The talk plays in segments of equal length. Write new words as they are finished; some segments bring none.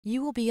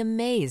You will be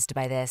amazed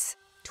by this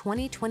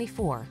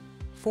 2024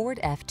 Ford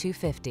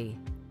F-250.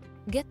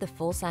 Get the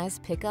full-size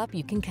pickup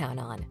you can count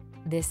on.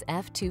 This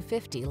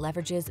F-250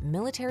 leverages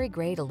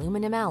military-grade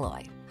aluminum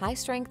alloy,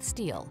 high-strength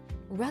steel,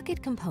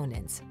 rugged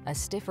components, a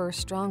stiffer,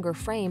 stronger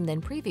frame than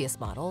previous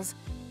models,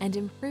 and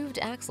improved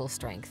axle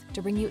strength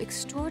to bring you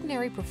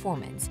extraordinary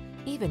performance,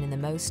 even in the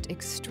most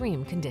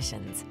extreme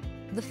conditions.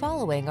 The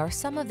following are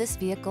some of this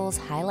vehicle's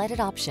highlighted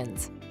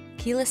options: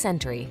 keyless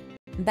entry,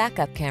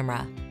 backup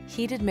camera,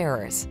 heated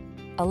mirrors,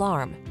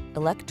 alarm,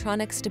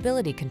 electronic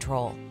stability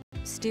control,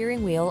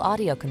 steering wheel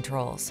audio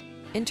controls,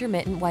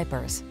 intermittent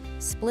wipers,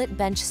 split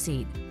bench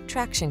seat,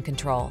 traction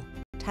control,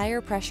 tire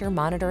pressure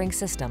monitoring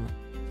system.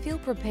 Feel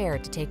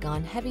prepared to take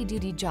on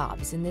heavy-duty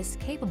jobs in this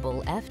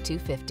capable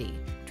F-250.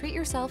 Treat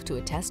yourself to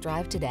a test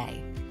drive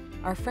today.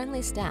 Our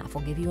friendly staff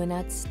will give you an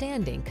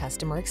outstanding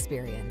customer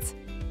experience.